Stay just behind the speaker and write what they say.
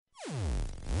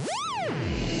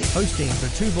Hosting for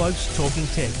Two Blokes Talking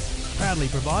Tech. Proudly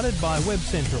provided by Web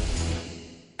Central.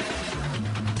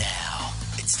 Now,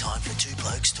 it's time for Two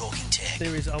Blokes Talking Tech.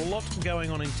 There is a lot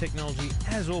going on in technology,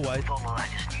 as always. For the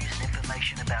latest news and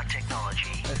information about technology.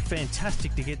 It's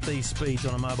fantastic to get these speeds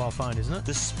on a mobile phone, isn't it?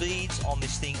 The speeds on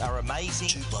this thing are amazing.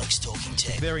 Two Blokes Talking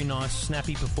Tech. Very nice,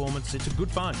 snappy performance. It's a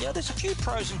good phone. Yeah, there's a few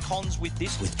pros and cons with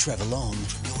this. With Trevor Long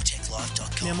from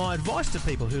YourTechLife.com. Now, my advice to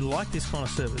people who like this kind of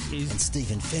service is... And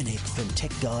Stephen Fennick from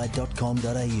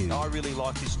TechGuide.com.au. I really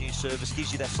like this new service.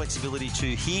 Gives you that flexibility to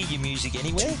hear your music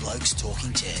anywhere. Two Blokes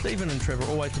Talking Tech. Stephen and Trevor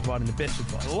always providing the best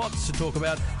advice. Lots to talk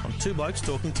about on Two Blokes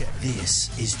Talking Tech.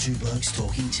 This is Two Blokes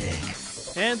Talking Tech.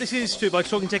 And this is Two Blokes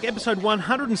Talking Tech, episode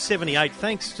 178.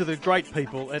 Thanks to the great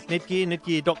people at Netgear,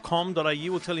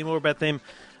 netgear.com.au. We'll tell you more about them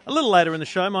a little later in the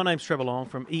show. My name's Trevor Long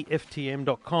from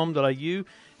EFTM.com.au.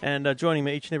 And joining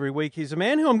me each and every week is a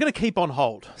man who I'm going to keep on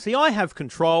hold. See, I have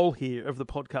control here of the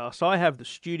podcast. I have the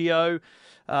studio,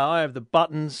 I have the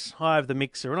buttons, I have the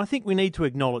mixer. And I think we need to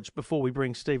acknowledge, before we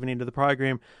bring Stephen into the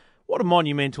program, what a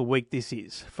monumental week this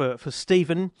is for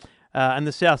Stephen and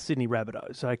the South Sydney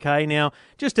Rabbitohs. Okay, now,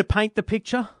 just to paint the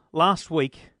picture, last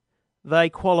week they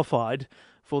qualified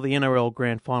for the NRL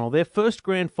Grand Final, their first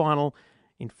Grand Final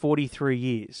in 43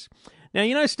 years. Now,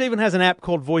 you know, Stephen has an app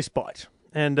called VoiceBite,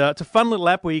 and it's a fun little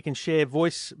app where you can share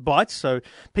voice bites, so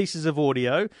pieces of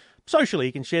audio. Socially,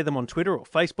 you can share them on Twitter or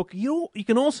Facebook. You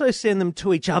can also send them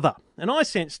to each other. And I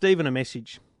sent Stephen a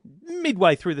message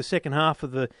midway through the second half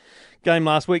of the game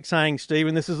last week saying,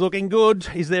 Stephen, this is looking good.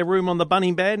 Is there room on the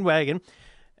bunny bandwagon?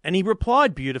 And he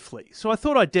replied beautifully. So I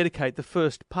thought I'd dedicate the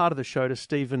first part of the show to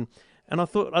Stephen, and I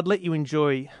thought I'd let you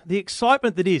enjoy the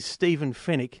excitement that is Stephen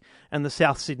Fennick and the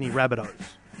South Sydney Rabbitohs.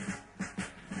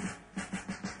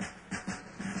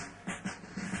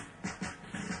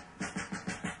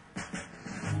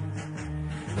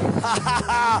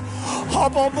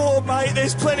 Hop on board, mate.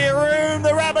 There's plenty of room. The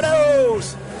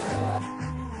Rabbitohs.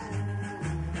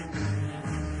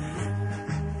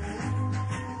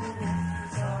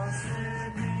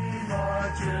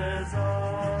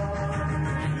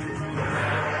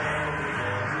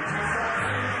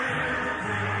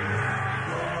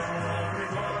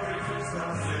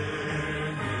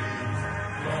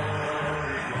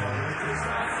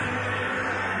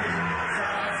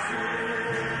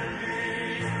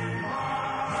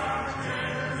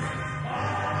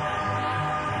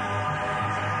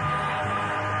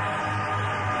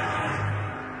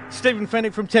 Stephen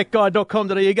Fennick from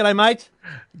techguide.com.au. G'day, mate.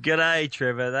 G'day,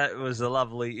 Trevor. That was a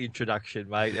lovely introduction,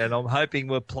 mate. And I'm hoping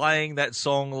we're playing that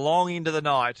song long into the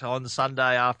night on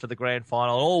Sunday after the grand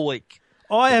final all week.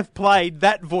 I have played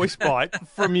that voice bite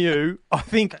from you, I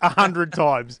think, 100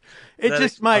 times. It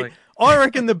just, mate, I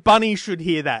reckon the bunny should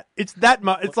hear that. It's that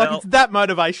it's that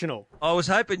motivational. I was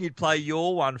hoping you'd play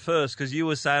your one first because you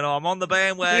were saying, I'm on the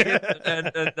bandwagon.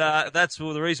 and that's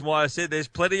the reason why I said there's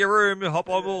plenty of room. Hop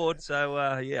on board.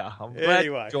 So, yeah, I'm glad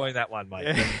you're enjoying that one,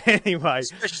 mate. Anyway.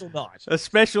 Special night. A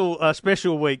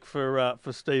special week for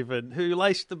Stephen, who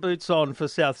laced the boots on for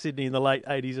South Sydney in the late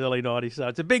 80s, early 90s. So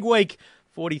it's a big week,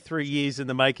 43 years in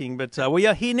the making. But we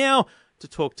are here now to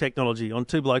talk technology on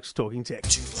Two Blokes Talking Tech.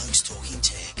 Two Blokes Talking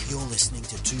Tech. You're listening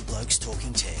to Two Blokes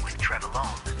Talking Tech with Trevor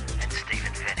Long and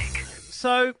Stephen Fennick.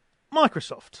 So,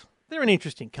 Microsoft, they're an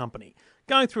interesting company.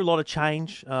 Going through a lot of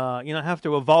change, have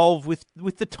to evolve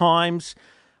with the times.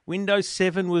 Windows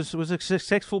 7 was a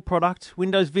successful product.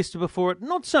 Windows Vista before it,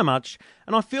 not so much.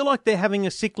 And I feel like they're having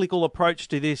a cyclical approach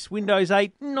to this. Windows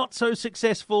 8, not so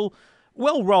successful.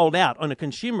 Well rolled out on a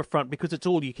consumer front because it's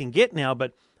all you can get now,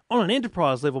 but on an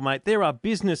enterprise level, mate, there are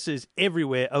businesses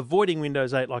everywhere avoiding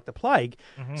Windows 8 like the plague.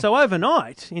 Mm-hmm. So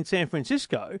overnight in San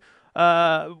Francisco,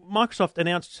 Microsoft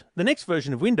announced the next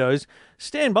version of Windows.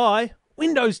 Stand by,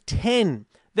 Windows 10.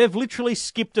 They've literally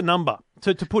skipped a number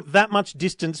to put that much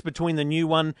distance between the new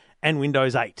one and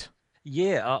Windows 8.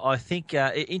 Yeah, I think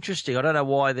interesting. I don't know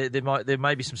why there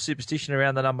may be some superstition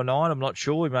around the number 9. I'm not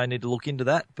sure. We may need to look into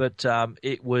that. But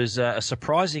it was a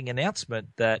surprising announcement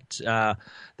that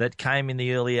came in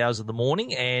the early hours of the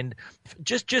morning. And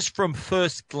just from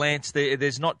first glance,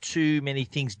 there's not too many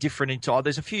things different inside.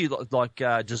 There's a few like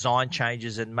design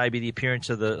changes and maybe the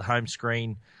appearance of the home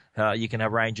screen. You can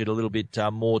arrange it a little bit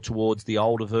more towards the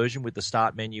older version with the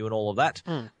start menu and all of that.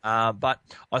 But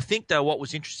I think, though, what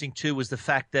was interesting too was the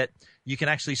fact that you can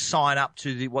actually sign up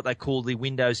to what they call the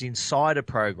Windows Insider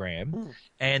program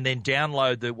and then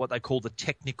download what they call the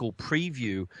technical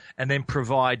preview and then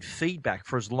provide feedback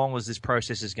for as long as this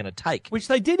process is going to take. Which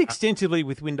they did extensively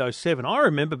with Windows 7. I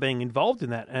remember being involved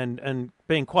in that and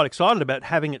being quite excited about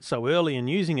having it so early and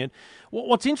using it.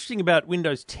 What's interesting about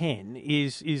Windows 10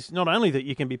 is not only that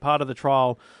you can be part of the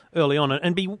trial early on,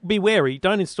 and be wary,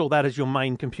 don't install that as your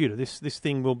main computer. This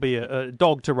thing will be a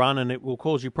dog to run and it will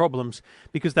cause you problems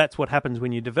because that's what happens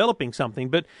when you're developing something.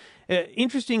 But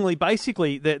interestingly,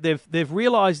 basically, they've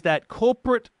realized that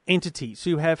corporate entities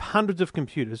who have hundreds of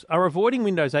computers are avoiding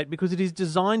Windows 8 because it is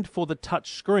designed for the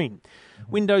touch screen.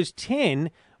 Windows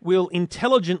 10 will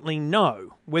intelligently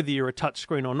know whether you're a touch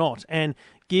screen or not and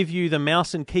give you the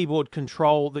mouse and keyboard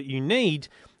control that you need.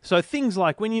 So things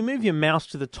like when you move your mouse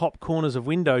to the top corners of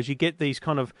Windows, you get these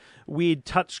kind of weird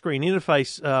touchscreen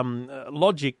interface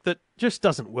logic that just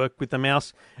doesn't work with the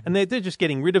mouse. And they're just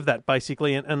getting rid of that,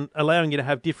 basically, and allowing you to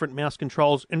have different mouse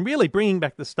controls and really bringing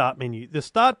back the start menu. The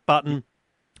start button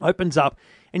opens up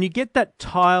and you get that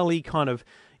tiley kind of,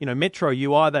 Metro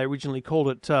UI, they originally called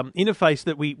it, interface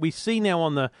that we see now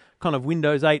on the kind of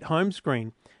Windows 8 home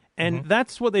screen. And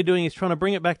that's what they're doing, is trying to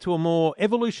bring it back to a more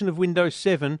evolution of Windows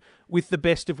 7 with the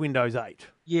best of Windows 8.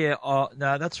 Yeah,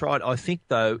 no, that's right. I think,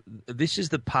 though, this is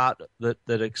the part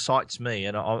that excites me,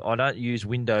 and I don't use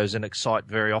Windows and excite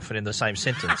very often in the same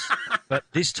sentence, but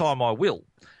this time I will.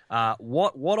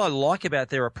 What I like about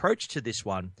their approach to this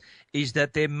one is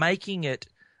that they're making it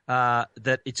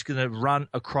that it's going to run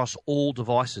across all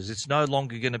devices. It's no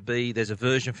longer going to be there's a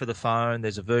version for the phone,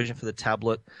 there's a version for the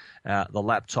tablet, the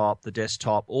laptop, the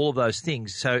desktop, all of those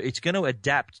things. So it's going to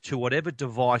adapt to whatever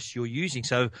device you're using.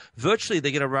 So virtually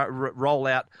they're going to roll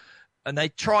out, and they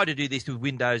try to do this with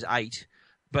Windows 8,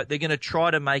 but they're going to try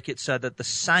to make it so that the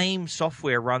same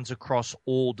software runs across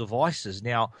all devices.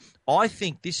 Now, I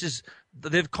think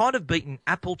they've kind of beaten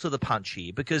Apple to the punch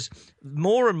here, because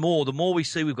more and more, the more we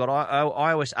see, we've got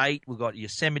iOS 8, we've got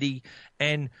Yosemite,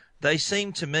 and they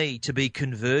seem to me to be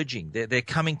converging. They're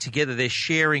coming together. They're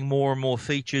sharing more and more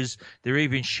features. They're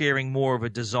even sharing more of a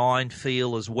design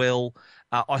feel as well.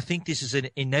 I think this is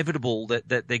inevitable that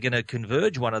they're going to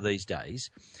converge one of these days.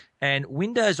 And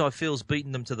Windows, I feel, has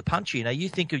beaten them to the punch here. Now,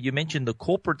 you mentioned the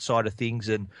corporate side of things,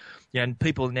 and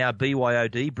people now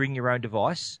BYOD, bring your own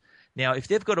device. Now, if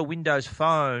they've got a Windows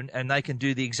phone and they can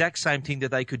do the exact same thing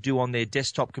that they could do on their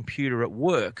desktop computer at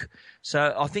work,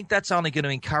 so I think that's only going to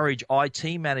encourage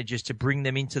IT managers to bring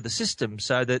them into the system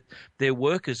so that their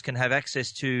workers can have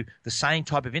access to the same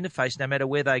type of interface no matter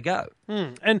where they go.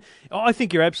 And I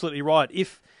think you're absolutely right.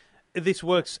 If this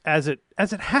works as it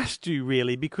has to,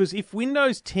 really, because if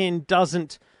Windows 10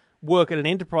 doesn't work at an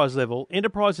enterprise level,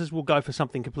 enterprises will go for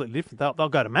something completely different. They'll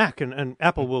go to Mac, and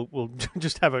Apple will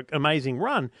just have an amazing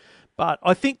run. But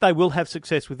I think they will have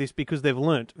success with this because they've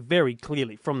learnt very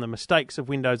clearly from the mistakes of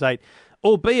Windows 8,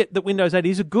 albeit that Windows 8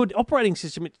 is a good operating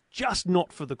system. It's just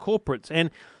not for the corporates. And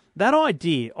that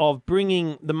idea of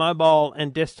bringing the mobile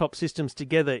and desktop systems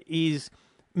together is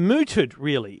mooted,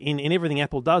 really, in everything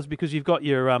Apple does, because you've got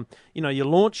your your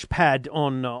launch pad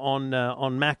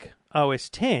on Mac OS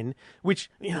 10, which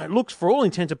looks for all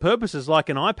intents and purposes like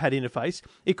an iPad interface.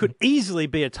 It could easily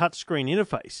be a touchscreen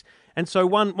interface, and so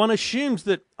one assumes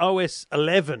that OS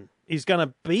 11 is going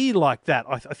to be like that.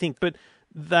 I think, but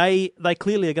they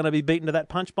clearly are going to be beaten to that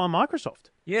punch by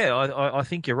Microsoft. Yeah, I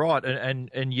think you're right,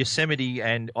 and Yosemite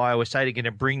and iOS 8 are going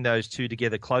to bring those two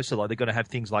together closer. Like, they're going to have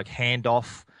things like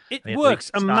handoff. It works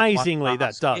amazingly.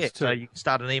 That does too. So you can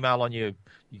start an email on your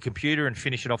computer and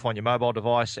finish it off on your mobile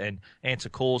device, and answer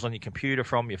calls on your computer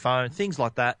from your phone, things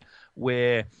like that,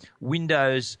 where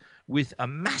Windows, with a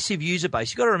massive user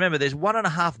base, you've got to remember there's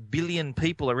 1.5 billion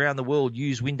people around the world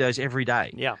use Windows every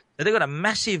day. Yeah. So they've got a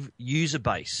massive user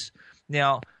base.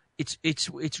 Now, it's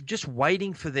just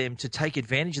waiting for them to take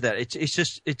advantage of that.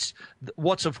 It's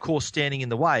what's, of course, standing in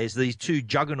the way is these two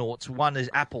juggernauts. One is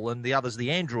Apple and the other's the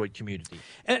Android community.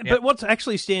 But what's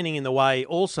actually standing in the way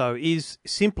also is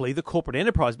simply the corporate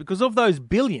enterprise, because of those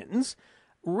billions,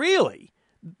 really,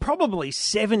 probably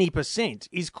 70%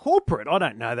 is corporate. I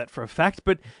don't know that for a fact,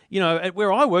 but at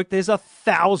where I work, there's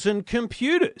 1,000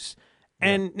 computers.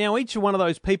 And now each one of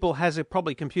those people has a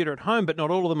probably computer at home, but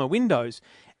not all of them are Windows.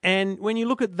 And when you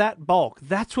look at that bulk,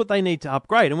 that's what they need to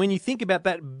upgrade. And when you think about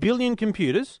that billion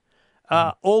computers,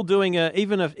 all doing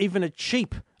even a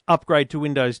cheap upgrade to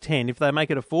Windows 10, if they make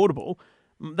it affordable,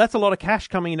 that's a lot of cash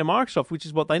coming into Microsoft, which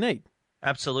is what they need.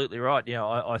 Absolutely right.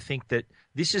 I think that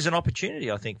this is an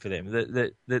opportunity, I think, for them,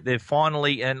 that they're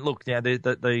finally, and look, now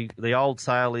the old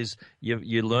sale is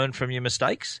you learn from your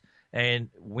mistakes. And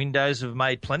Windows have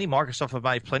made plenty. Microsoft have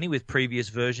made plenty with previous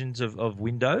versions of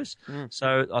Windows.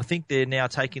 So I think they're now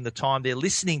taking the time. They're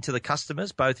listening to the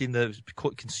customers, both in the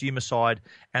consumer side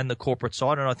and the corporate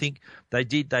side. And I think they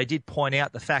did point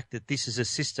out the fact that this is a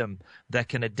system that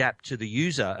can adapt to the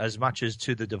user as much as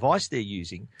to the device they're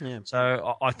using. Yeah.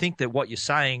 So I think that what you're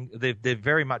saying, they've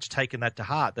very much taken that to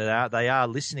heart. They are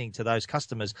listening to those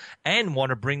customers and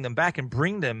want to bring them back and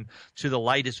bring them to the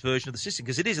latest version of the system,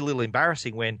 because it is a little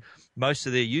embarrassing when most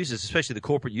of their users, especially the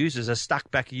corporate users, are stuck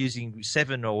back using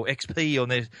 7 or XP,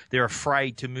 and they're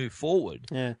afraid to move forward.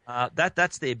 Yeah.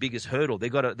 That's their biggest hurdle.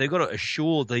 They've got to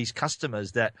assure these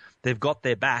customers that they've got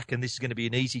their back, and this is going to be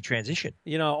an easy transition.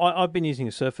 You know, I've been using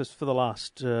a Surface for the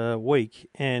last week,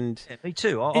 and me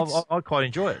too. I quite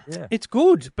enjoy it. Yeah, it's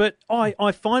good, but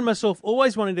I find myself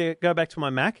always wanting to go back to my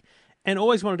Mac, and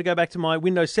always wanted to go back to my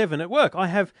Windows 7 at work. I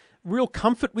have real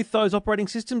comfort with those operating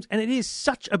systems, and it is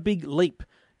such a big leap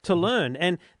to learn.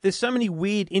 And there's so many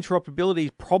weird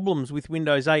interoperability problems with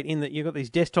Windows 8 in that you've got these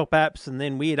desktop apps and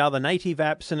then weird other native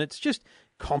apps, and it's just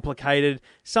complicated.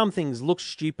 Some things look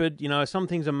stupid, you know, some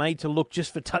things are made to look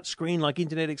just for touchscreen, like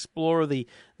Internet Explorer, the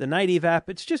native app.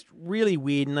 It's just really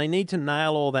weird, and they need to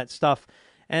nail all that stuff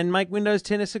and make Windows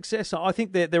 10 a success. So I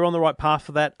think they're on the right path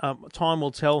for that. Time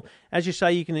will tell. As you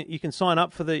say, you can sign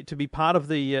up for to be part of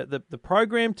the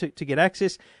program to get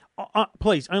access.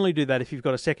 Please only do that if you've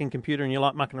got a second computer and you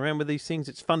like mucking around with these things.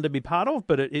 It's fun to be part of,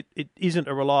 but it isn't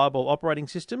a reliable operating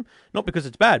system. Not because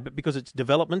it's bad, but because it's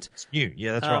development. It's new.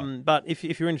 Yeah, that's right. But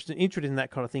if you're interested in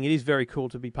that kind of thing, it is very cool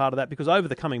to be part of that, because over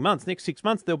the coming months, next 6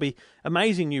 months, there'll be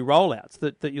amazing new rollouts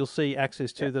that you'll see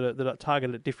access to that are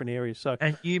targeted at different areas. So,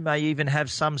 and you may even have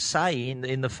some say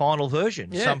in the final version.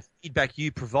 Yeah. Some feedback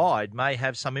you provide may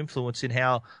have some influence in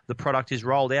how the product is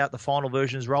rolled out, the final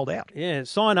version is rolled out. Yeah,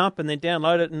 sign up and then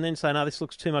download it and then say, no, this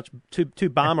looks too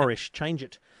Barmer-ish, change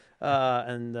it.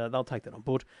 And they'll take that on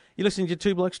board. You're listening to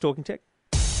Two Blokes Talking Tech.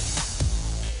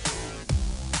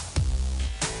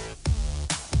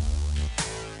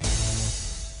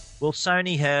 Well,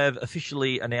 Sony have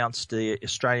officially announced the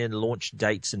Australian launch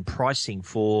dates and pricing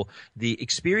for the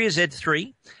Xperia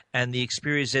Z3 and the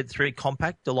Xperia Z3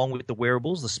 Compact, along with the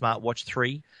wearables, the Smartwatch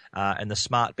 3 and the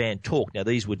Smartband Talk. Now,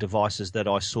 these were devices that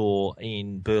I saw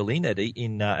in Berlin at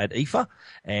IFA,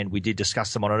 and we did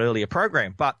discuss them on an earlier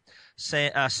program. But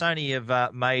Sony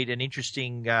have made an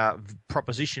interesting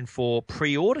proposition for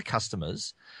pre-order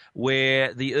customers,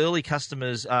 where the early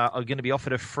customers are going to be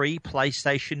offered a free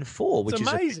PlayStation 4, which is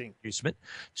amazing inducement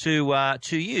to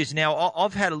use. Now,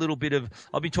 I've had a little bit of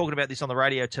 – I've been talking about this on the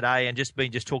radio today and just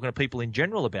talking to people in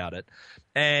general about it.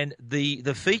 And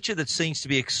the feature that seems to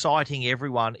be exciting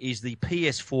everyone is the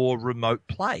PS4 Remote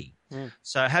Play.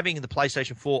 So having the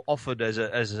PlayStation 4 offered as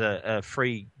a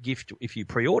free gift if you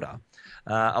pre-order,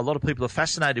 a lot of people are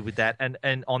fascinated with that.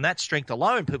 And on that strength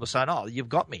alone, people are saying, oh, you've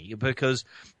got me, because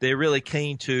they're really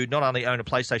keen to not only own a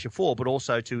PlayStation 4, but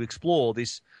also to explore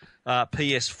this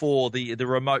PS4, the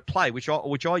Remote Play, which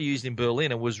I used in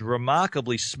Berlin and was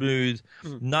remarkably smooth,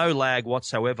 no lag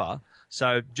whatsoever.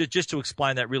 So just to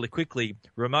explain that really quickly,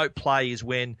 Remote Play is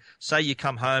when, say you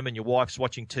come home and your wife's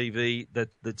watching TV, the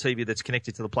TV that's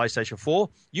connected to the PlayStation 4,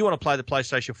 you want to play the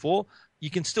PlayStation 4, you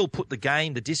can still put the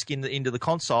game, the disc into the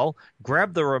console,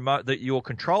 grab the remote, your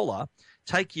controller,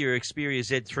 take your Xperia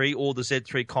Z3 or the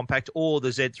Z3 Compact or the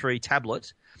Z3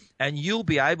 tablet, and you'll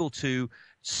be able to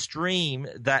stream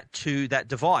that to that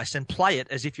device and play it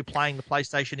as if you're playing the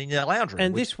PlayStation in your lounge room.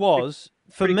 And this was,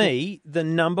 for me, the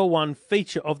number one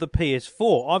feature of the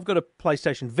PS4. I've got a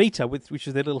PlayStation Vita, which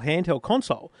is their little handheld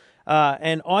console,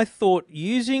 and I thought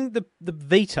using the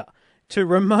Vita to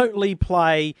remotely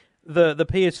play the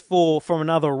PS4 from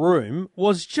another room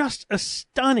was just a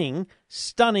stunning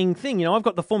thing. You know, I've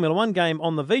got the Formula One game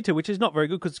on the Vita, which is not very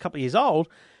good because it's a couple of years old.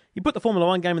 You put the Formula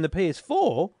One game in the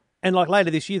PS4, and like later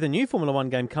this year, the new Formula One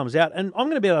game comes out, and I'm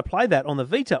going to be able to play that on the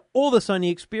Vita or the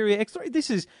Sony Xperia X3.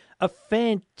 This is a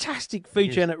fantastic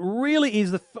feature, and it really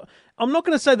is I'm not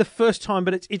going to say the first time,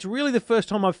 but it's really the first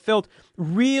time I've felt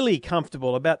really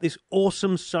comfortable about this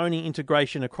awesome Sony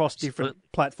integration across different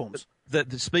platforms.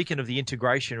 Speaking of the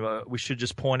integration, we should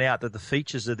just point out that the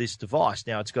features of this device,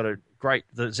 now it's got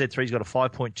the Z3's got a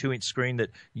 5.2-inch screen that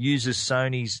uses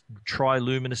Sony's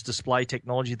tri-luminous display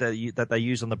technology that they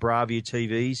use on the Bravia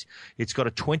TVs. It's got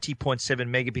a 20.7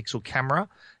 megapixel camera,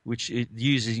 which it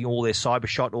uses all their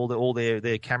CyberShot, all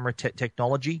their camera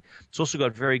technology. It's also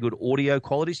got very good audio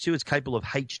qualities too. It's capable of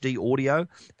HD audio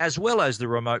as well as the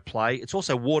Remote Play. It's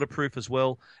also waterproof as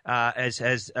well, as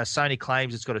Sony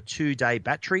claims. It's got a 2-day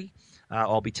battery.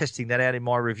 I'll be testing that out in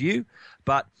my review.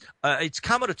 But it's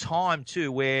come at a time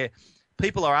too where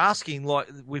people are asking, like,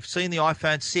 we've seen the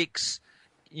iPhone 6.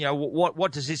 You know,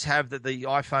 what does this have that the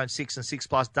iPhone 6 and 6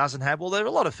 Plus doesn't have? Well, there are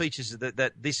a lot of features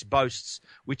that this boasts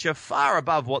which are far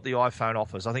above what the iPhone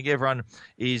offers. I think everyone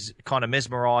is kind of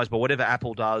mesmerized by whatever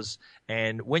Apple does.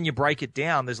 And when you break it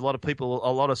down, there's a lot of people,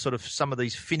 a lot of sort of some of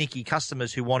these finicky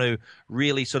customers who want to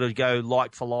really sort of go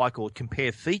like for like or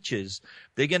compare features.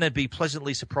 They're going to be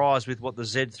pleasantly surprised with what the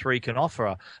Z3 can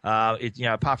offer.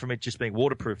 Apart from it just being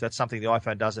waterproof, that's something the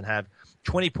iPhone doesn't have.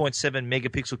 20.7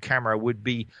 megapixel camera would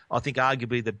be, I think,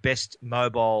 arguably the best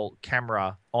mobile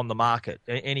camera on the market.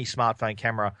 Any smartphone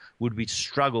camera would be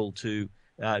struggle to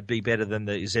be better than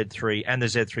the Z3 and the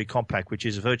Z3 Compact, which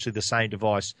is virtually the same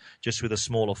device, just with a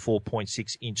smaller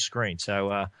 4.6-inch screen.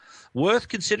 So worth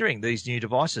considering these new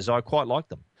devices. I quite like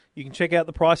them. You can check out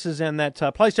the prices and that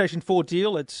PlayStation 4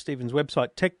 deal at Stephen's website,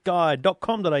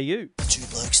 techguide.com.au. Two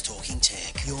Blokes Talking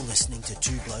Tech. You're listening to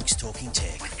Two Blokes Talking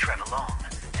Tech with Trevor Long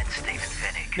and Stephen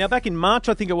Fennick. Now, back in March,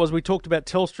 I think it was, we talked about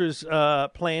Telstra's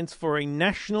plans for a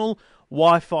national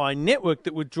Wi-Fi network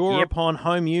that would draw upon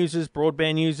home users,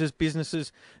 broadband users,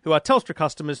 businesses who are Telstra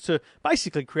customers to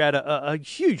basically create a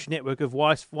huge network of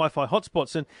Wi-Fi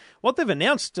hotspots. And what they've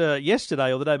announced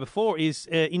yesterday or the day before is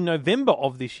in November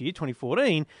of this year,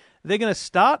 2014, they're going to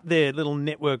start their little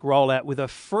network rollout with a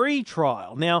free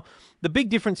trial. Now, the big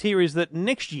difference here is that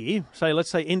next year, let's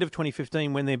say end of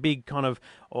 2015, when their big kind of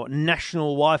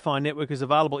national Wi-Fi network is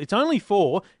available, it's only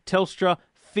for Telstra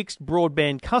fixed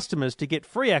broadband customers to get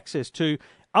free access to.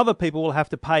 Other people will have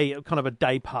to pay kind of a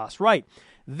day pass rate.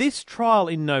 This trial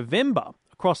in November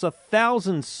across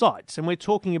 1,000 sites, and we're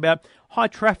talking about high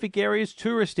traffic areas,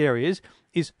 tourist areas,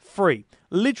 is free.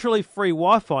 Literally free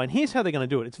Wi-Fi. And here's how they're going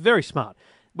to do it. It's very smart.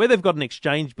 Where they've got an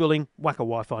exchange building, whack a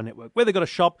Wi-Fi network. Where they've got a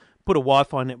shop, put a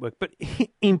Wi-Fi network. But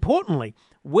importantly,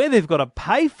 where they've got a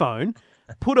payphone,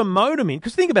 put a modem in.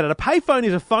 Because think about it, a payphone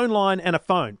is a phone line and a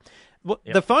phone.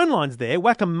 The phone line's there,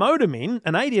 whack a modem in,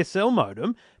 an ADSL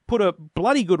modem, put a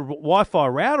bloody good Wi-Fi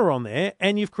router on there,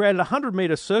 and you've created a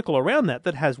 100-metre circle around that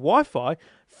has Wi-Fi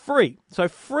free. So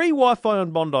free Wi-Fi on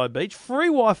Bondi Beach, free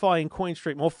Wi-Fi in Queen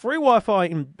Street Mall, free Wi-Fi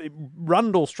in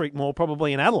Rundle Street Mall,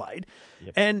 probably in Adelaide,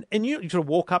 and you sort of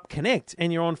walk up, connect,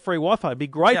 and you're on free Wi-Fi. It'd be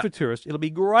great for tourists. It'll be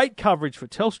great coverage for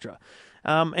Telstra.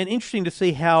 And interesting to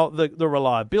see how the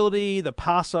reliability, the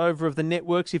passover of the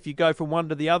networks, if you go from one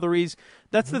to the other,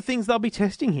 that's the things they'll be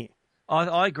testing here.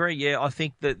 I agree. Yeah, I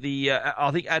think that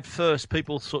I think at first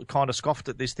people sort of kind of scoffed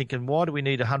at this, thinking, why do we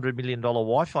need $100 million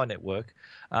Wi-Fi network?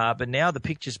 But now the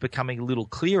picture's becoming a little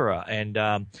clearer, and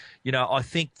I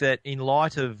think that in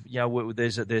light of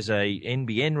there's a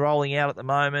NBN rolling out at the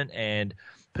moment, and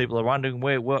people are wondering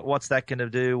what's that going to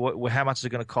do? How much is it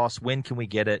going to cost? When can we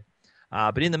get it?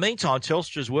 But in the meantime,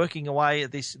 Telstra is working away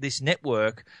at this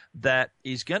network that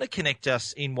is going to connect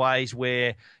us in ways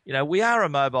where we are a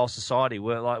mobile society.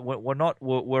 We're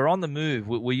on the move.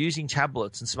 We're using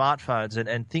tablets and smartphones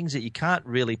and things that you can't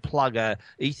really plug a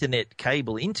Ethernet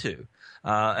cable into.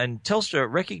 And Telstra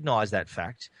recognise that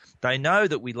fact. They know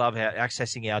that we love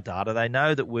accessing our data. They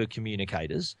know that we're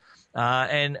communicators.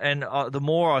 And the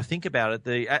more I think about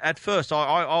it, at first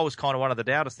I was kind of one of the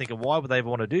doubters, thinking, why would they ever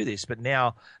want to do this? But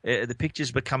now the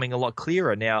picture's becoming a lot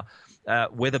clearer. Now,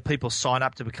 whether people sign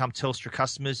up to become Telstra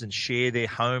customers and share their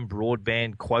home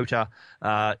broadband quota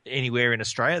anywhere in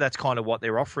Australia, that's kind of what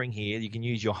they're offering here. You can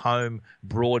use your home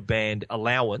broadband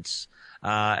allowance,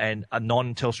 and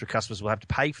non-Telstra customers will have to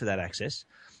pay for that access.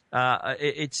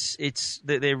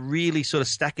 They're really sort of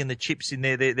stacking the chips in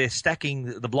there. They're stacking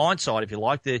the blind side, if you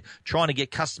like. They're trying to get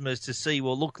customers to see,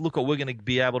 well, look what we're going to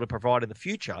be able to provide in the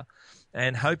future,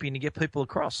 and hoping to get people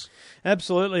across.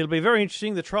 Absolutely. It'll be very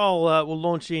interesting. The trial will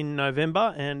launch in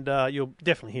November, and you'll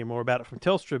definitely hear more about it from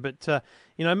Telstra. But,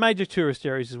 major tourist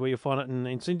areas is where you'll find it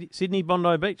in Sydney,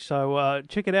 Bondi Beach. So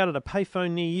check it out at a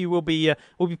payphone near you. We'll be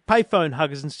payphone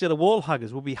huggers instead of wall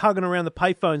huggers. We'll be hugging around the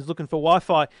payphones looking for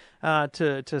Wi-Fi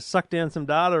to suck down some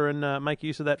data and make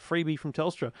use of that freebie from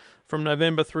Telstra from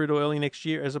November through to early next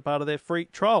year as a part of their free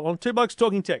trial on Two Blokes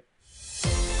Talking Tech.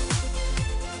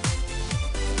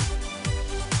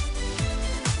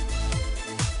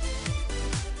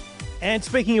 And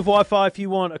speaking of Wi-Fi, if you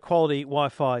want a quality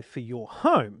Wi-Fi for your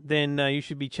home, then you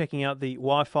should be checking out the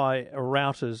Wi-Fi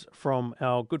routers from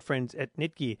our good friends at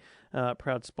Netgear,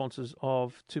 proud sponsors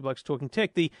of Two Blokes Talking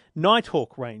Tech. The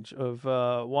Nighthawk range of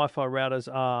Wi-Fi routers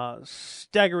are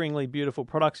staggeringly beautiful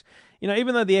products.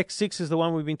 Even though the X6 is the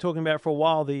one we've been talking about for a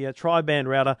while, the tri-band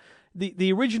router,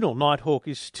 the original Nighthawk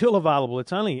is still available.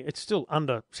 It's still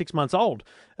under 6 months old.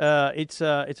 It's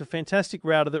a fantastic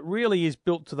router that really is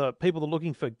built to the people that are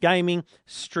looking for gaming,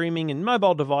 streaming, and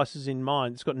mobile devices in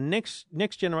mind. It's got next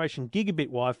generation gigabit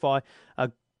Wi-Fi,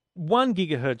 a 1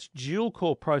 gigahertz dual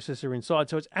core processor inside,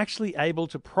 so it's actually able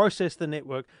to process the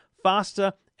network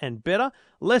faster and better,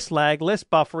 less lag, less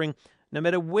buffering. No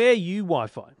matter where you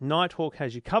Wi-Fi, Nighthawk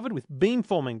has you covered with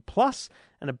beamforming plus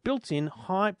and a built-in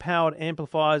high-powered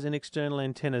amplifiers and external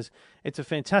antennas. It's a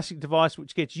fantastic device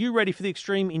which gets you ready for the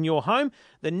extreme in your home.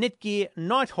 The Netgear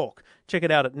Nighthawk. Check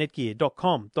it out at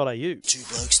netgear.com.au. Two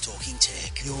Blokes Talking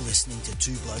Tech. You're listening to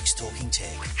Two Blokes Talking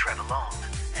Tech with Trevor Long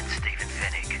and Stephen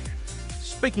Fennick.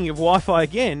 Speaking of Wi-Fi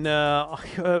again,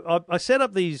 I set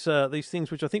up these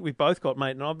things which I think we've both got,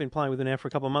 mate, and I've been playing with it now for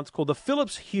a couple of months, called the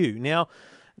Philips Hue. Now,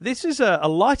 this is a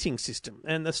lighting system,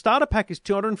 and the starter pack is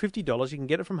 $250. You can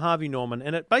get it from Harvey Norman,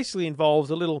 and it basically involves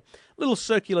a little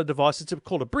circular device. It's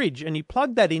called a bridge, and you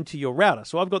plug that into your router.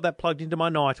 So I've got that plugged into my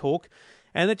Nighthawk,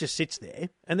 and it just sits there.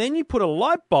 And then you put a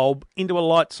light bulb into a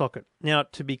light socket. Now,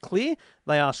 to be clear,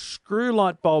 they are screw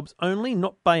light bulbs only,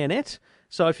 not bayonet.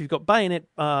 So if you've got bayonet,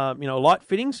 light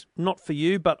fittings, not for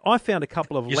you. But I found a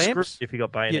couple of lamps. If you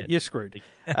got bayonet, you're screwed.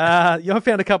 I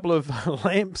found a couple of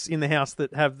lamps in the house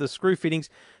that have the screw fittings.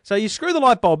 So you screw the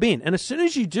light bulb in, and as soon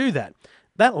as you do that,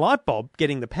 that light bulb,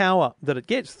 getting the power that it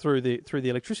gets through the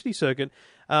electricity circuit,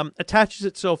 attaches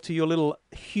itself to your little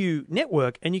Hue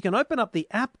network, and you can open up the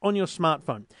app on your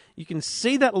smartphone. You can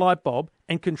see that light bulb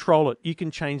and control it. You can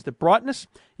change the brightness,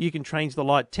 you can change the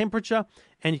light temperature,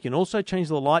 and you can also change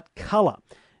the light color.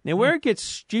 Now, where it gets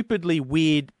stupidly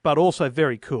weird but also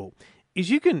very cool is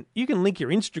you can link your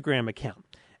Instagram account,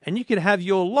 and you can have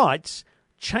your lights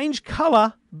change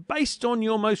color based on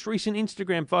your most recent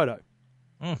Instagram photo.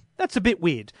 That's a bit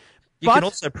weird. You can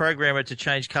also program it to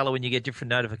change color when you get different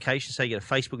notifications. So you get a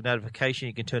Facebook notification,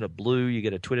 you can turn it blue. You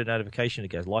get a Twitter notification, it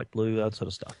goes light blue, that sort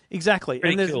of stuff. Exactly.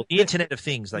 Pretty cool. The Internet of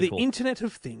Things, they call it. The Internet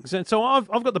of Things. And so I've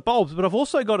got the bulbs, but I've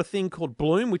also got a thing called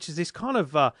Bloom, which is this kind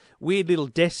of weird little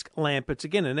desk lamp. It's,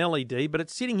 again, an LED, but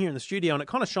it's sitting here in the studio, and it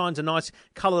kind of shines a nice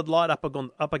coloured light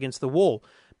up against the wall.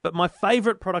 But my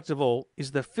favourite product of all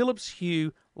is the Philips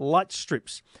Hue light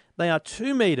strips. They are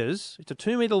 2 meters. It's a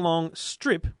 2 meter long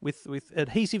strip with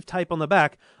adhesive tape on the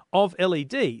back of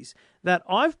LEDs that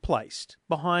I've placed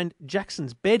behind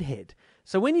Jackson's bedhead.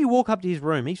 So when you walk up to his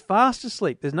room, he's fast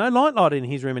asleep. There's no light in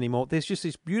his room anymore. There's just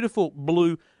this beautiful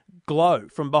blue glow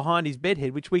from behind his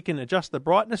bedhead, which we can adjust the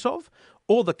brightness of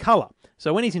or the colour.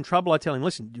 So when he's in trouble, I tell him,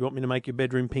 listen, do you want me to make your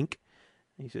bedroom pink?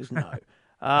 He says, no.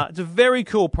 It's a very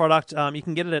cool product. You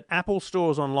can get it at Apple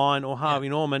stores online or Harvey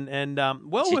Norman, and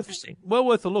well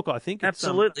worth a look, I think.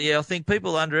 Absolutely, yeah. I think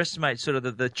people underestimate sort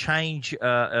of the change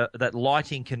that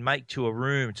lighting can make to a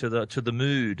room, to the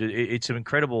mood. It's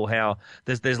incredible how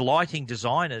there's lighting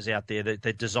designers out there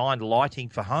that design lighting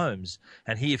for homes,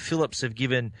 and here Philips have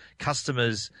given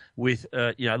customers with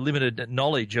limited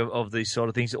knowledge of these sort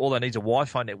of things. All they need is a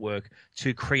Wi-Fi network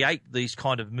to create these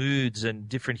kind of moods and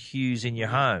different hues in your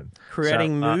home.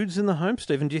 Creating moods in the home,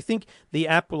 Stephen. Do you think the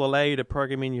app will allow you to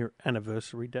program in your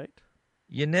anniversary date?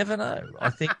 You never know. I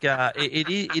think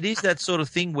it is that sort of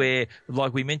thing where,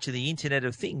 like we mentioned, the Internet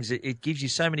of Things, it gives you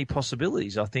so many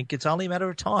possibilities. I think it's only a matter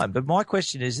of time. But my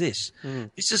question is this.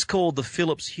 This is called the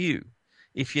Philips Hue.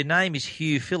 If your name is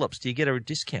Hugh Phillips, do you get a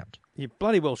discount? You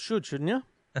bloody well should, shouldn't you?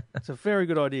 It's a very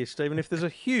good idea, Stephen. If there's a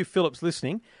Hugh Phillips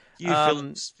listening,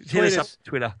 Phillips, hit us up on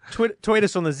Twitter. Tweet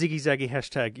us on the Ziggy Zaggy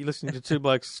hashtag. You're listening to Two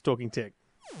Blokes Talking Tech.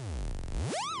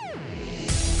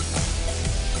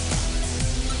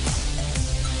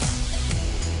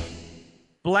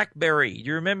 BlackBerry. Do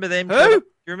you remember them? Who? You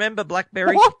remember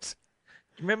BlackBerry? What?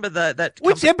 Do you remember that?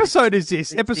 Which episode is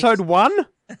this? Episode 1?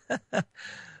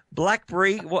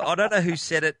 BlackBerry. Well, I don't know who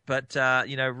said it, but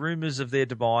rumors of their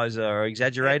demise are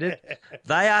exaggerated.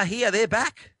 They are here. They're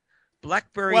back.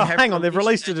 BlackBerry. Well, hang on. They've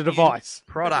released a device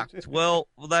product. Well,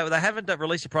 they haven't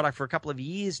released a product for a couple of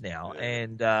years now,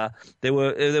 and there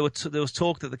was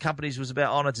talk that the company was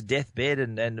about on its deathbed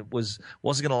and wasn't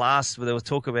going to last. But there was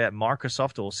talk about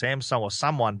Microsoft or Samsung or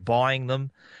someone buying them.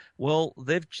 Well,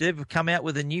 they've come out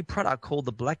with a new product called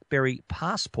the BlackBerry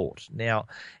Passport. Now,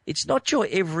 it's not your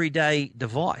everyday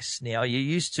device. Now, you're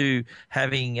used to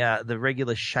having the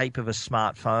regular shape of a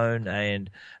smartphone,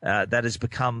 and that has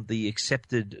become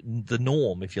the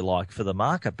norm, if you like, for the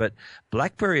market. But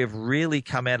BlackBerry have really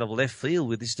come out of left field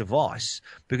with this device.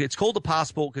 Because it's called the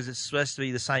Passport because it's supposed to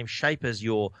be the same shape as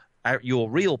your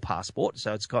real passport.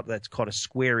 So it's got a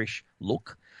squarish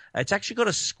look. It's actually got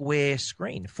a square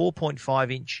screen,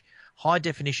 4.5-inch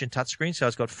high-definition touchscreen, so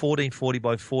it's got 1440 by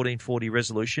 1440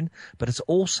 resolution, but it's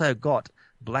also got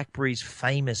BlackBerry's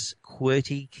famous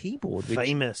QWERTY keyboard, which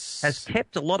has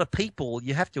kept a lot of people,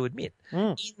 you have to admit,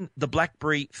 in the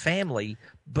BlackBerry family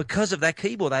because of that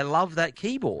keyboard. They love that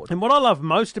keyboard. And what I love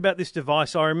most about this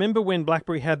device, I remember when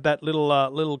BlackBerry had that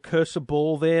little cursor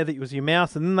ball there that was your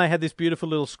mouse, and then they had this beautiful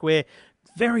little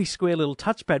very square little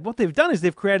touchpad. What they've done is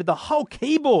they've created the whole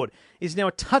keyboard is now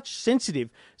touch sensitive.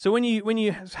 So when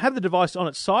you have the device on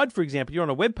its side, for example, you're on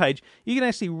a web page, you can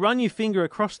actually run your finger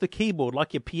across the keyboard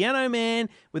like your piano man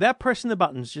without pressing the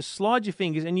buttons. Just slide your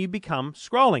fingers and you become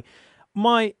scrolling.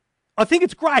 I think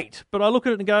it's great, but I look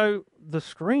at it and go, the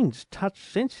screen's touch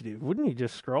sensitive. Wouldn't you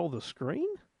just scroll the screen?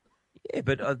 Yeah,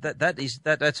 but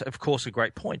that's of course a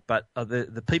great point. But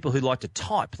the people who like to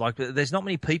type, like there's not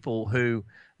many people who.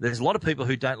 There's a lot of people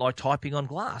who don't like typing on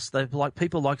glass.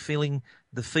 People like feeling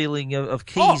the feeling of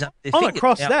keys. I'm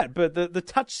across that, but the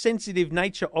touch sensitive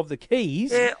nature of the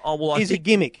keys is a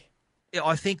gimmick.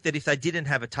 I think that if they didn't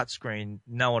have a touch screen,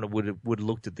 no one would have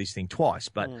looked at this thing twice.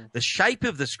 But the shape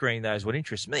of the screen, though, is what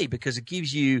interests me because it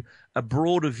gives you a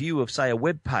broader view of, say, a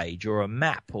web page or a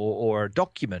map or a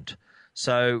document.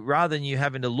 So rather than you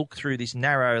having to look through this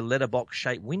narrow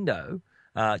letterbox-shaped window,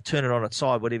 turn it on its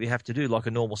side, whatever you have to do, like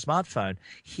a normal smartphone,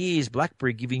 here's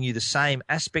BlackBerry giving you the same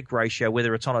aspect ratio,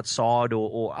 whether it's on its side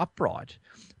or upright,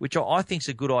 which I think is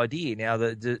a good idea. Now,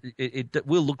 it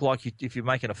will look like if you're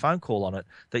making a phone call on it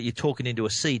that you're talking into a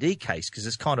CD case because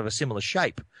it's kind of a similar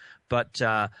shape. But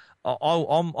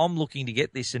I'm looking to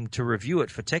get this and to review it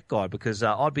for Tech Guide because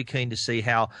I'd be keen to see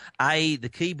how, the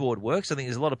keyboard works. I think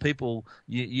there's a lot of people,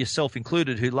 yourself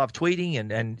included, who love tweeting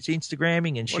and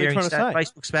Instagramming and sharing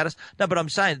Facebook status. No, but I'm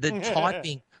saying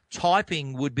that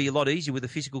typing would be a lot easier with a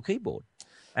physical keyboard.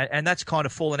 And that's kind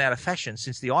of fallen out of fashion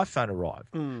since the iPhone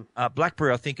arrived.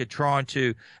 BlackBerry, I think, are trying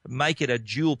to make it a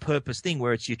dual-purpose thing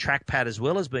where it's your trackpad as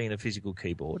well as being a physical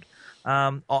keyboard.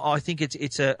 I think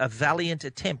it's a valiant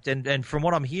attempt. And from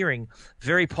what I'm hearing,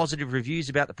 very positive reviews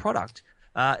about the product.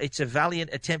 It's a valiant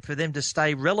attempt for them to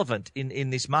stay relevant in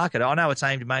this market. I know it's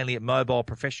aimed mainly at mobile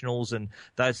professionals and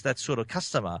that sort of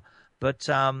customer. But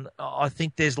I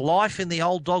think there's life in the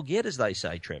old dog yet, as they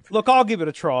say, Trev. Look, I'll give it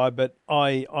a try, but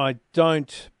I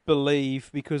don't believe,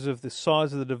 because of the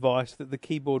size of the device, that the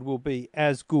keyboard will be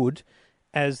as good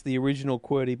as the original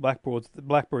QWERTY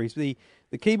Blackberries. The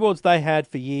keyboards they had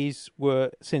for years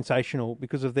were sensational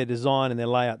because of their design and their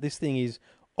layout. This thing is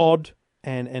odd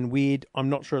and weird. I'm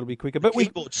not sure it'll be quicker. But the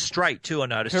keyboard's straight too, I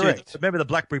noticed. Correct. Too. Remember the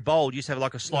BlackBerry Bold used to have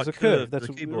like a slight curve. That's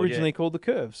originally called the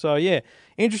Curve. So yeah,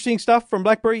 interesting stuff from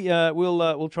BlackBerry.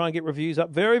 We'll try and get reviews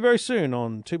up very, very soon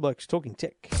on Two Blokes Talking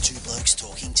Tech. Two Blokes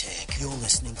Talking Tech. You're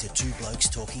listening to Two Blokes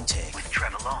Talking Tech with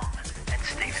Trevor Long and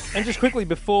Stephen Fennick. And just quickly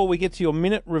before we get to your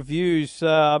minute reviews,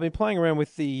 I've been playing around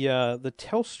with the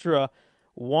Telstra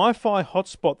Wi-Fi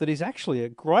hotspot that is actually a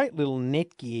great little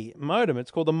Netgear modem.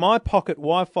 It's called the My Pocket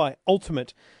Wi-Fi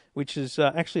Ultimate, which is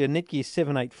actually a Netgear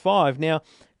 785. Now,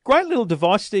 great little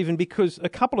device, Stephen, because a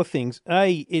couple of things.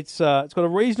 It's got a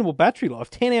reasonable battery life,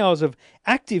 10 hours of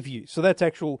active use. So that's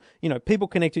actual, people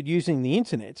connected using the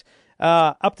internet.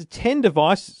 Up to 10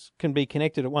 devices can be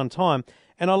connected at one time.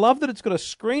 And I love that it's got a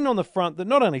screen on the front that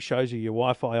not only shows you your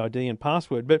Wi-Fi ID and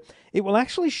password, but it will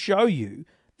actually show you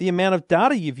the amount of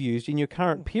data you've used in your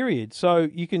current period. So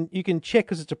you can check,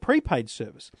 because it's a prepaid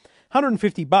service.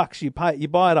 $150 you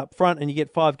buy it up front and you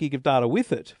get 5 gig of data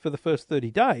with it for the first 30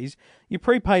 days. You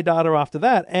prepay data after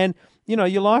that, and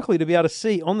you're likely to be able to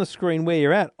see on the screen where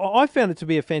you're at. I found it to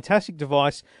be a fantastic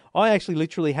device. I actually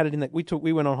literally had it in that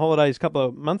we went on holidays a couple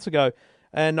of months ago,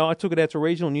 and I took it out to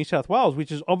regional New South Wales,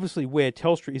 which is obviously where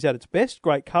Telstra is at its best,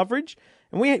 great coverage.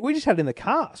 And we just had it in the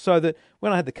car, so that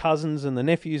when I had the cousins and the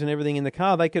nephews and everything in the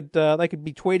car, they could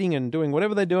be tweeting and doing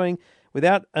whatever they're doing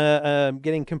without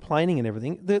getting complaining and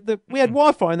everything. We had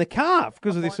Wi-Fi in the car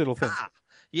because of this little thing.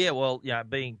 Yeah, well,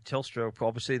 being Telstra,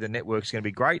 obviously the network's going to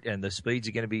be great and the speeds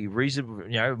are going to be reasonable,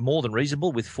 more than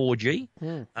reasonable with 4G.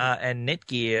 And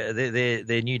Netgear,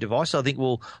 their new device, I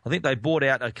think they bought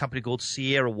out a company called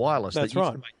Sierra Wireless that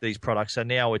used to make these products. So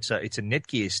now it's a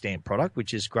Netgear stamped product,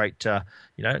 which is great.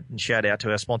 And shout out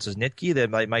to our sponsors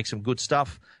Netgear. They make some good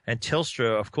stuff. And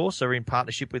Telstra, of course, are in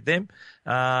partnership with them.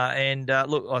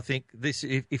 Look, I think this,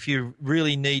 if you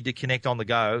really need to connect on the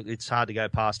go, it's hard to go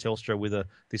past Telstra with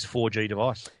this 4G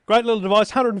device. Great little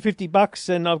device, $150,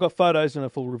 and I've got photos and a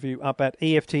full review up at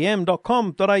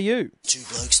EFTM.com.au. Two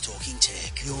Blokes Talking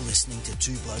Tech. You're listening to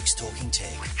Two Blokes Talking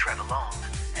Tech with Trevor Long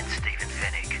and Stephen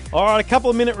Fennick. All right, a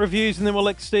couple of minute reviews, and then we'll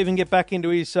let Stephen get back into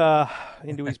his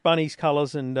bunnies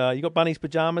colours. And you got bunnies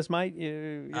pajamas, mate?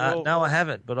 No, I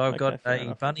haven't, but I've got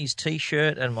a bunnies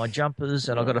T-shirt and my jumpers,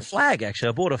 and I've got a flag. Actually,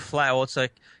 I bought a flag. It's a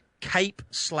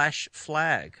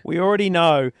cape/flag. We already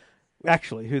know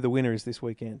actually who the winner is this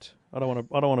weekend. I don't want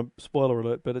to spoiler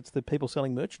alert, but it's the people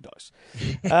selling merchandise.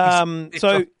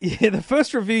 So the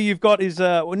first review you've got is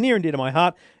near and dear to my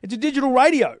heart. It's a digital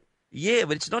radio. Yeah,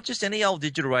 but it's not just any old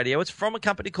digital radio. It's from a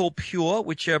company called Pure,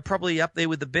 which are probably up there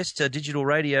with the best digital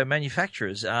radio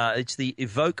manufacturers. It's the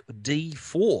Evoke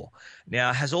D4.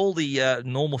 Now, it has all the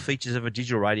normal features of a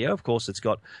digital radio. Of course, it's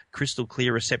got crystal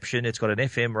clear reception. It's got an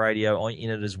FM radio in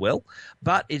it as well.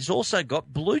 But it's also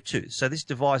got Bluetooth. So this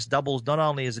device doubles not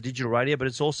only as a digital radio, but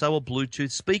it's also a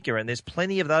Bluetooth speaker. And there's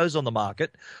plenty of those on the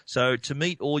market. So to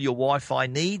meet all your Wi-Fi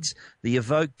needs, the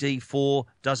Evoke D4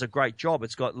 does a great job.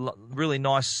 It's got really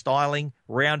nice styling,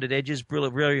 rounded edges,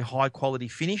 really high quality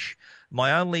finish. One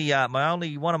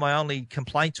of my only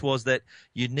complaints was that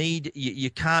you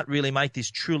can't really make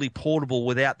this truly portable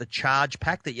without the charge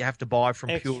pack that you have to buy from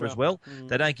Pure as well.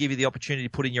 They don't give you the opportunity to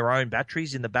put in your own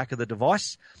batteries in the back of the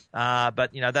device.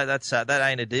 But that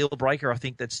ain't a deal breaker. I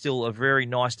think that's still a very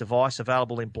nice device,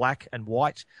 available in black and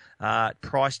white,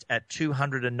 priced at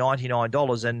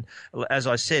 $299. And as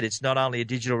I said, it's not only a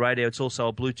digital radio, it's also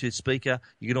a Bluetooth speaker.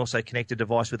 You can also connect a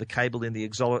device with a cable in the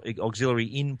auxiliary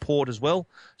in port as well.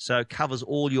 So covers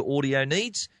all your audio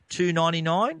needs.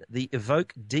 $299, the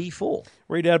Evoke D4.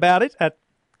 Read out about it at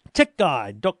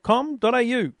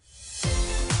techguide.com.au.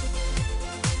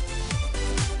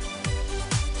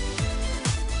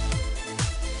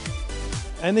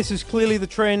 And this is clearly the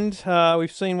trend.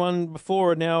 We've seen one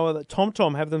before now that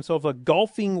TomTom have themselves a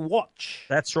golfing watch.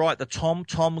 That's right, the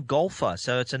TomTom Golfer.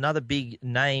 So it's another big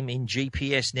name in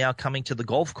GPS now coming to the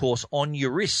golf course on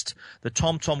your wrist. The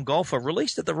TomTom Golfer,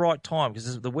 released at the right time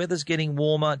because the weather's getting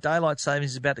warmer. Daylight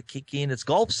savings is about to kick in. It's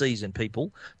golf season,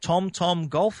 people. TomTom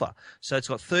Golfer. So it's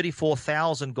got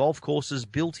 34,000 golf courses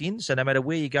built in. So no matter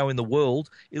where you go in the world,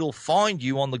 it'll find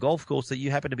you on the golf course that you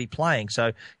happen to be playing. So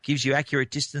it gives you accurate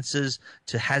distances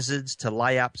to hazards, to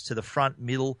layups, to the front,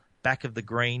 middle, back of the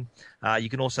green. You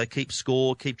can also keep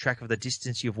score, keep track of the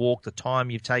distance you've walked, the time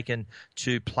you've taken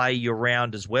to play your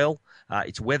round as well.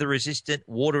 It's weather resistant,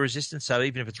 water resistant, so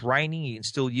even if it's raining, you can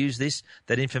still use this.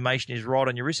 That information is right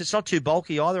on your wrist. It's not too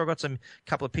bulky either. I've got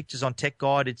couple of pictures on Tech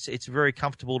Guide. It's very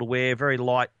comfortable to wear, very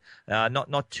light,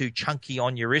 not too chunky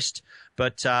on your wrist,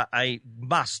 but a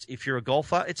must if you're a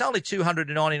golfer. It's only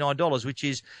 $299, which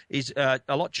is a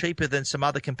lot cheaper than some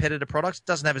other competitor products. It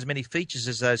doesn't have as many features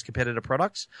as those competitor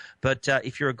products, but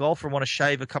if you're a golfer and want to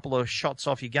shave a couple of shots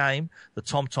off your game, the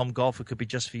TomTom Golfer could be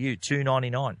just for you.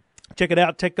 $299. Check it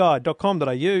out, techguide.com.au.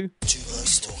 Two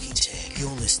Blokes Talking Tech. You're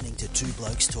listening to Two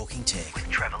Blokes Talking Tech with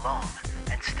Trevor Long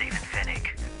and Stephen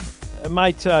Fennick.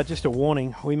 Mate, just a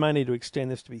warning. We may need to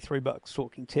extend this to be 3 bucks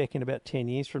Talking Tech in about 10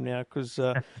 years from now because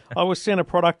I was sent a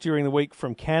product during the week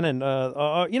from Canon.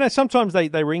 Sometimes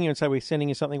they ring you and say, we're sending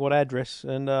you something, what address?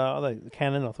 And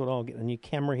Canon, I thought, I'll get a new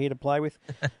camera here to play with.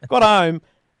 Got home,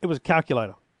 it was a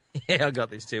calculator. Yeah, I got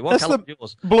this too. What colour is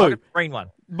yours? Blue. I got a green one.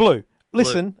 Blue.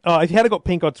 Listen, if you had got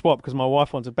pink, I'd swap because my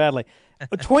wife wants it badly.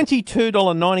 A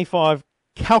 $22.95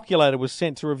 calculator was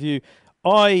sent to review.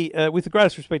 With the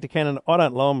greatest respect to Canon, I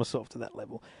don't lower myself to that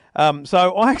level.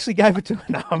 So I actually gave it to...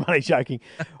 No, I'm only joking.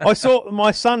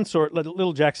 My son saw it,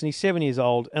 little Jackson, he's 7 years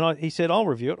old, and he said, I'll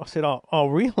review it. I said, oh,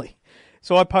 really?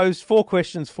 So I posed 4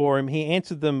 questions for him. He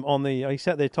answered them he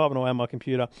sat there typing away on my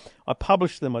computer. I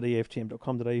published them at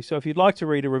EFTM.com.au. So if you'd like to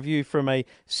read a review from a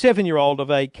 7-year-old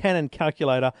of a Canon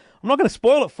calculator, I'm not going to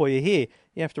spoil it for you here.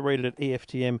 You have to read it at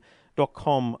EFTM.com.au.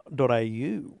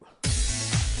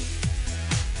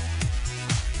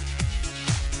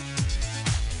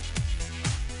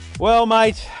 Well,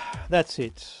 mate, that's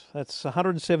it. That's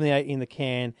 178 in the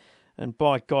can, and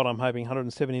by God, I'm hoping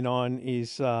 179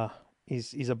 is a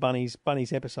Bunnies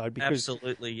episode. Because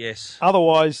absolutely, yes.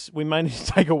 Otherwise, we may need to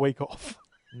take a week off.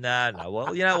 No.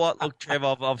 Well, you know what? Look, Trev,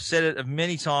 I've said it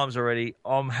many times already.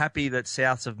 I'm happy that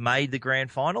Souths have made the grand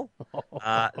final.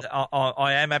 I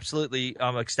am absolutely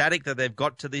ecstatic that they've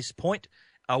got to this point.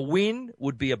 A win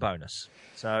would be a bonus.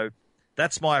 So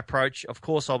that's my approach. Of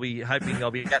course, I'll be hoping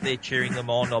I'll be out there cheering them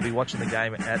on. I'll be watching the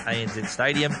game at ANZ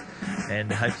Stadium,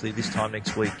 and hopefully this time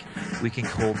next week we can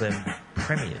call them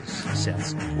premiers,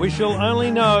 Souths. We shall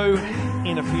only know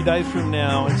in a few days from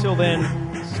now. Until then,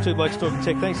 this is Two Blokes Talking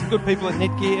Tech. Thanks to the good people at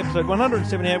Netgear, episode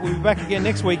 178. We'll be back again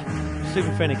next week.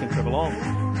 Stephen Fennick and Trevor Long.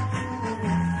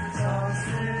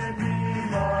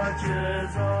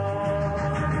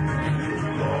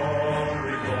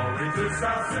 Glory, glory to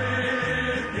South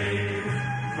Sydney.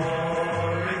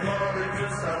 Glory, glory to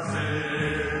South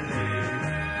Sydney.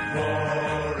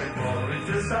 Glory, glory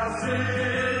to South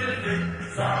Sydney.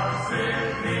 South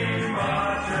Sydney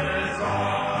marches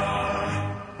on.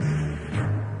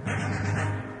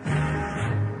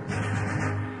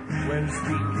 When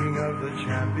speaking of of the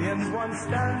champions, one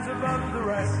stands above the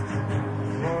rest.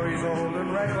 Glory's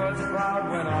olden records proud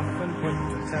when often put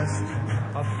to test.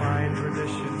 A fine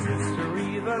tradition's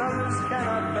history that others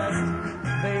cannot best.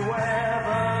 They wear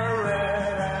the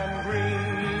red and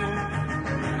green.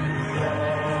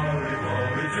 Glory,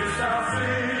 glory to South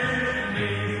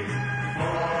Sydney.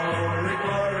 Glory,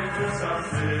 glory to South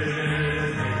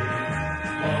Sydney.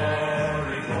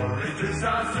 Glory, glory to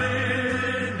South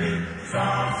Sydney.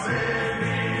 South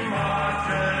Sydney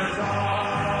marches on.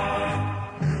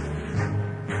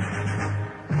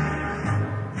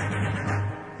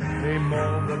 They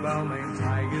mauled the Balmain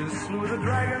Tigers, slew the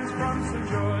dragons from St.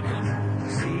 George. The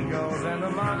seagulls and the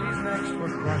Monties next were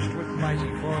crushed with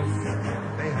mighty force.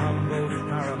 They humbled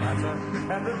Parramatta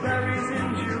and the berries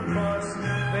in due course.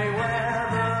 They wear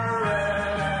the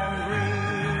red and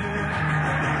green.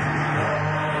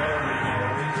 Glory,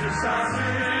 glory to South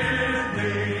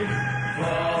Sydney.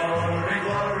 Glory,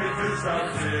 glory to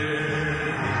South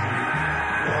Sydney.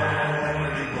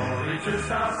 Glory, glory to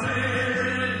South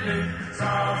Sydney.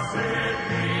 South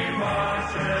Sydney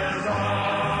marches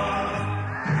on.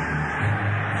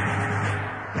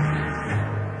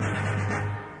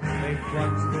 They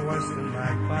plucked the western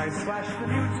magpies, slashed the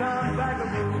Newtown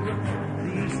Vagaboo.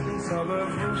 The eastern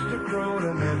suburbs rooster crowed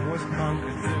and then was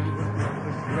conquered too.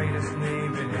 The greatest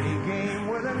name in any game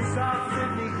within South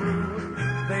Sydney grew.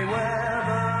 They wear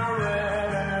the